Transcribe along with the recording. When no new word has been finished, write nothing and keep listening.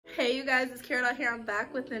Hey you guys, it's Carol out here. I'm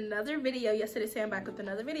back with another video. Yesterday I'm back with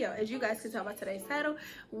another video. As you guys can tell by today's title,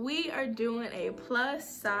 we are doing a plus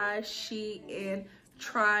size Shein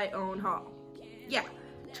try on haul. Yeah,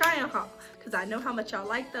 try on haul, because I know how much y'all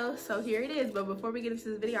like those, so here it is. But before we get into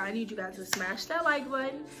this video, I need you guys to smash that like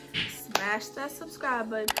button, smash that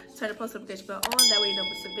subscribe button, turn the post notification bell on, that way you don't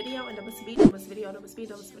miss a video, and don't miss a beat, don't miss a video, don't miss a beat,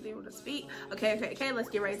 don't miss a video, don't miss a beat. Okay, let's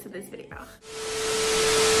get right into this video.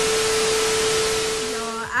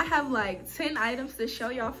 I have like 10 items to show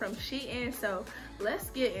y'all from Shein, so let's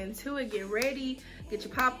get into it. Get ready, get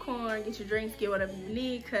your popcorn, get your drinks, get whatever you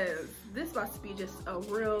need, because this is about to be just a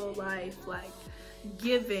real life, like,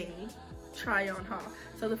 giving try on haul.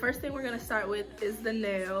 So the first thing we're gonna start with is the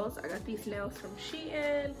nails. I got these nails from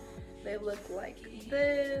Shein. They look like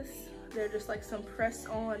this. They're just like some press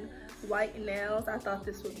on white nails. I thought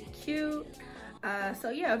this would be cute. So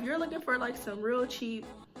yeah, if you're looking for like some real cheap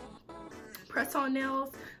press on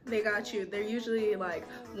nails, they got you. They're usually like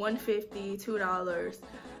 $1.50, $2.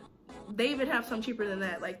 They even have some cheaper than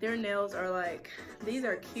that. Like, their nails are like, these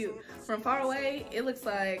are cute. From far away, it looks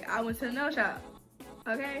like I went to the nail shop.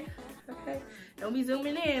 Okay, don't be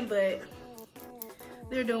zooming in, but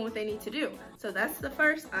they're doing what they need to do. So that's the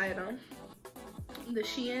first item, the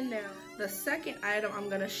Shein nail. The second item I'm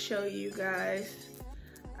gonna show you guys,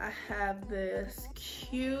 I have this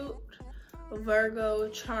cute Virgo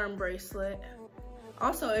charm bracelet.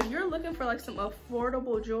 Also, if you're looking for like some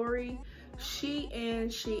affordable jewelry, Shein.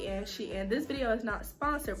 This video is not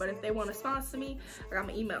sponsored, but if they want to sponsor me, I got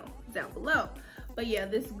my email down below. But yeah,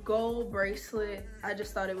 this gold bracelet, I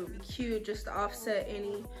just thought it would be cute, just to offset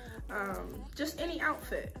any just any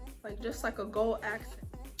outfit, like just like a gold accent.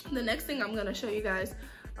 The next thing I'm gonna show you guys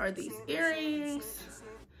are these earrings.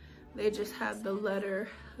 They just have the letter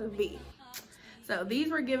V. So these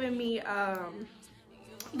were giving me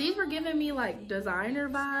like designer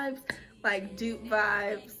vibes, like dupe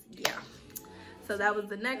vibes. Yeah, so that was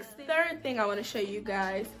the next thing. Third thing I want to show you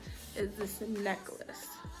guys is this necklace.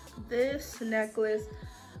 This necklace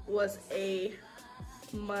was a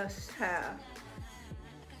must-have.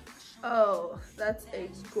 Oh, that's a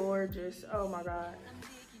gorgeous, oh my god.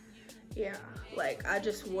 Yeah, like I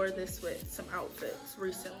just wore this with some outfits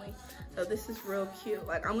recently, so this is real cute.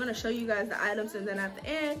 Like, I'm gonna show you guys the items, and then at the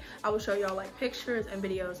end I will show y'all like pictures and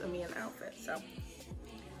videos of me in the outfit. So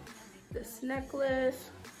this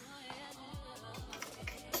necklace,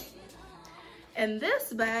 and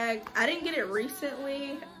this bag, I didn't get it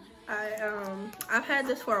recently. I've had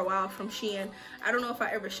this for a while from Shein. I don't know if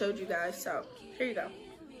I ever showed you guys, so here you go.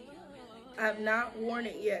 I have not worn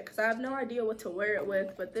it yet because I have no idea what to wear it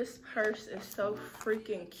with, but this purse is so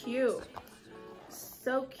freaking cute.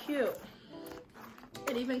 So cute.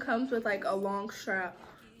 It even comes with like a long strap.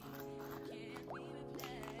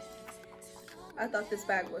 I thought this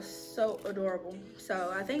bag was so adorable.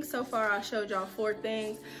 So I think so far I showed y'all 4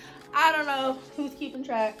 things. I don't know who's keeping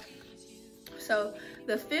track. So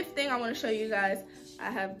the 5th thing I want to show you guys, I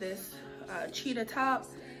have this cheetah top.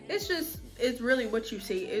 It's really what you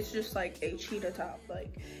see. It's just like a cheetah top.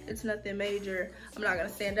 Like, it's nothing major. I'm not gonna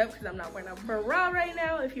stand up because I'm not wearing a bra right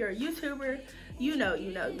now. If you're a YouTuber, you know.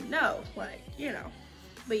 Like, you know.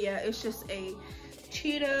 But yeah, it's just a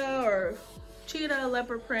cheetah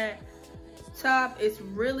leopard print top. It's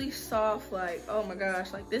really soft. Like, oh my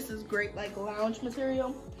gosh, like this is great, like lounge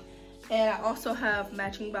material. And I also have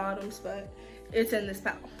matching bottoms, but it's in this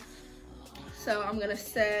pile. So I'm gonna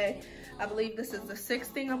say, I believe this is the 6th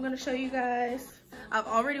thing I'm gonna show you guys. I've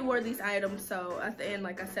already wore these items, so at the end,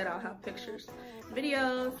 like I said, I'll have pictures,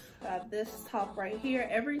 videos. I have this top right here.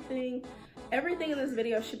 Everything in this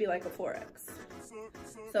video should be like a 4X.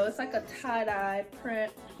 So it's like a tie-dye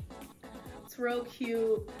print. It's real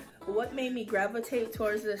cute. What made me gravitate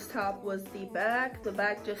towards this top was the back. The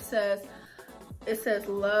back just says, it says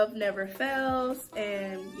love never fails,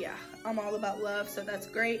 and yeah, I'm all about love, so that's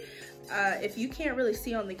great. If you can't really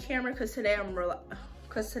see on the camera, because today I'm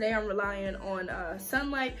relying on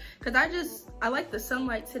sunlight, because I like the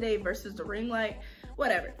sunlight today versus the ring light,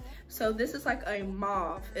 whatever. So this is like a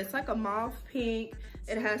mauve. It's like a mauve pink.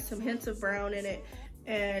 It has some hints of brown in it,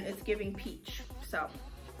 and it's giving peach. So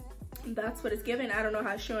that's what it's giving. I don't know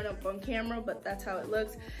how it's showing up on camera, but that's how it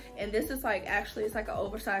looks. And this is like, actually it's like an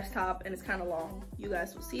oversized top, and it's kind of long. You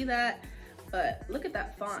guys will see that, but look at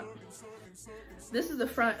that font. This is the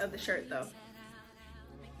front of the shirt though.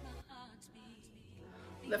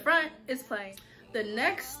 The front is plain. The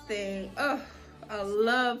next thing, oh, I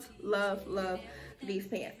love these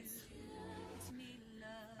pants.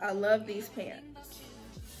 I love these pants.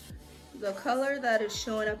 The color that it's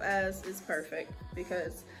showing up as is perfect,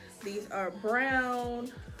 because these are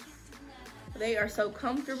brown They are so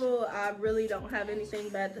comfortable. I really don't have anything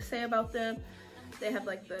bad to say about them. They have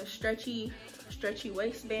like the stretchy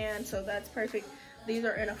waistband, so that's perfect. These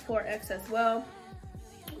are in a 4X as well.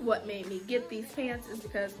 What made me get these pants is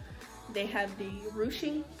because they have the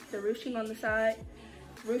ruching on the side,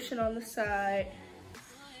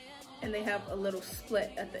 and they have a little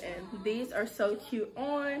split at the end. These are so cute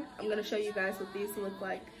on. I'm gonna show you guys what these look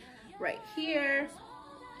like right here.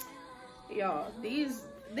 Y'all, these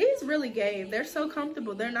really gave. They're so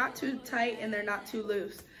comfortable. They're not too tight and they're not too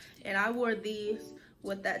loose. And I wore these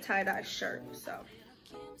with that tie-dye shirt, so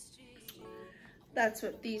that's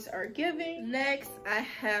what these are giving. Next, I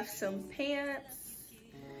have some pants.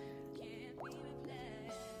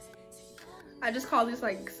 I just call these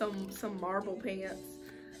like some marble pants,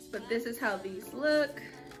 but this is how these look.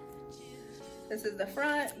 This is the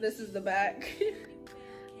front, this is the back.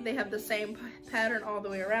 They have the same pattern all the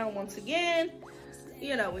way around. Once again,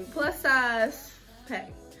 you know, we plus size. Hey,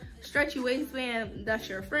 stretchy waistband, that's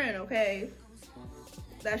your friend, okay?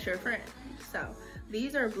 That's your friend. So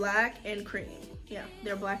these are black and cream. Yeah,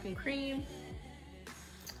 they're black and cream.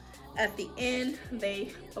 At the end,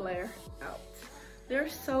 they flare out. They're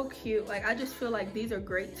so cute. Like, I just feel like these are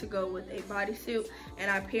great to go with a bodysuit, and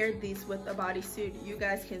I paired these with a bodysuit. You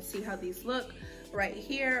guys can see how these look right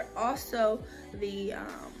here. Also, the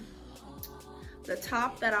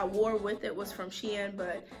top that I wore with it was from Shein,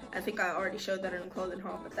 but I think I already showed that in the clothing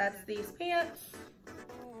haul. But that's these pants.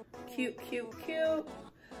 Cute, cute, cute.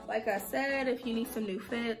 Like I said, if you need some new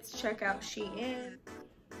fits, check out Shein.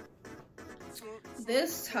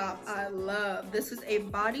 This top I love. This is a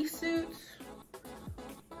bodysuit.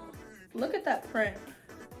 Look at that print.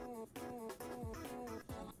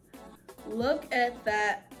 Look at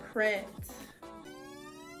that print.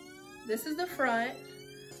 This is the front.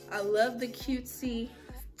 I love the cutesy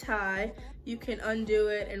tie. You can undo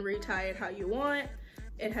it and retie it how you want.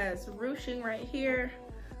 It has ruching right here.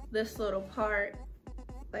 This little part,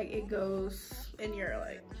 like, it goes in your,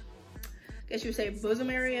 like, I guess you would say bosom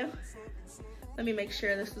area. Let me make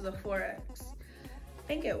sure this is a 4X. I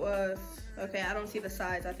think it was. Okay, I don't see the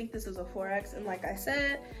size. I think this is a 4X, and like I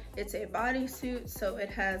said, it's a bodysuit, so it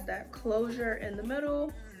has that closure in the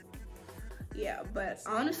middle. Yeah, but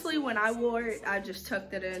honestly, when I wore it, I just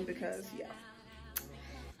tucked it in because,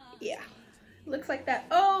 yeah, looks like that.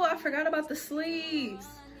 Oh, I forgot about the sleeves.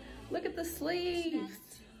 Look at the sleeves.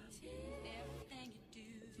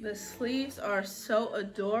 The sleeves are so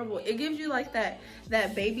adorable. It gives you like that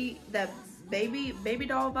baby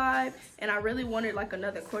doll vibe, and I really wanted like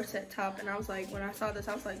another corset top, and I was like, when I saw this,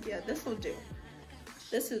 I was like, yeah, this will do.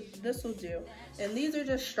 This will do. And these are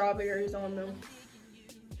just strawberries on them.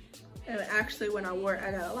 And actually, when I wore it,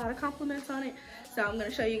 I got a lot of compliments on it. So I'm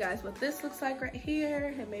gonna show you guys what this looks like right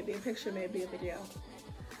here, and maybe a picture, maybe a video.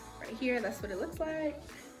 Right here, that's what it looks like.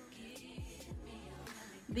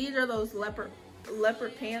 These are those leopard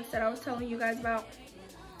pants that I was telling you guys about.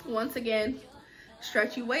 Once again,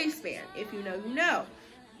 stretchy waistband. If you know, you know.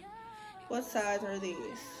 What size are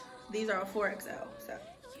these? These are a 4XL. So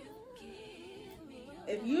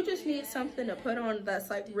if you just need something to put on that's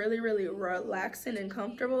like really, really relaxing and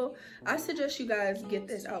comfortable, I suggest you guys get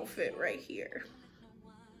this outfit right here.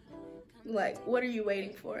 Like, what are you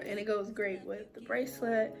waiting for? And it goes great with the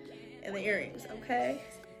bracelet and the earrings, okay?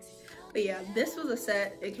 But yeah, this was a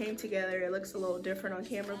set. It came together. It looks a little different on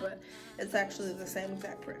camera, but it's actually the same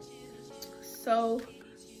exact print. So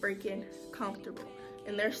freaking comfortable.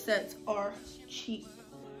 And their sets are cheap.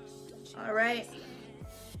 All right.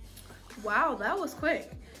 Wow, that was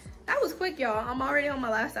quick. That was quick, y'all. I'm already on my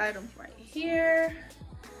last item right here.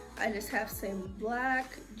 I just have some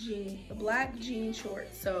black jean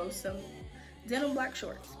shorts. So some denim black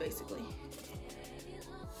shorts, basically.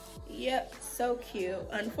 Yep, so cute.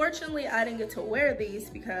 Unfortunately, I didn't get to wear these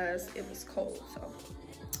because it was cold. So,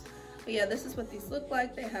 but yeah, this is what these look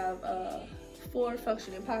like. They have 4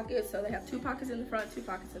 functioning pockets. So they have 2 pockets in the front, 2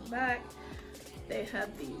 pockets in the back. They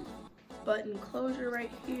have the button closure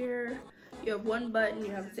right here. You have 1 button,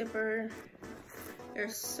 you have a zipper. They're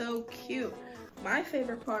so cute. My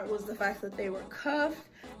favorite part was the fact that they were cuffed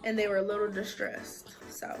and they were a little distressed.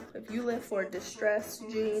 So if you live for a distressed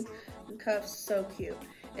jean and cuffs, so cute.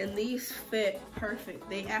 And these fit perfect.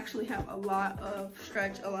 They actually have a lot of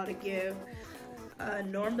stretch, a lot of give.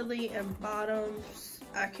 Normally in bottoms,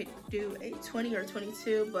 I could do a 20 or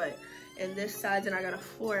 22, but in this size, and I got a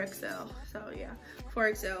 4XL. So yeah,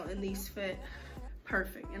 4XL, and these fit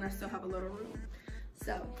perfect, and I still have a little room.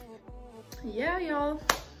 So yeah, y'all,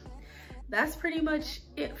 that's pretty much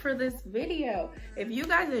it for this video. If you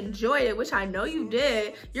guys enjoyed it, which I know you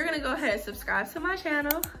did, you're gonna go ahead and subscribe to my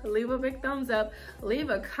channel, leave a big thumbs up, leave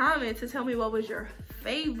a comment to tell me what was your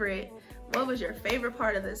favorite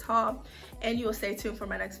part of this haul, and you will stay tuned for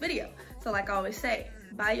my next video. So like I always say,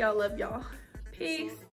 bye y'all, love y'all, peace.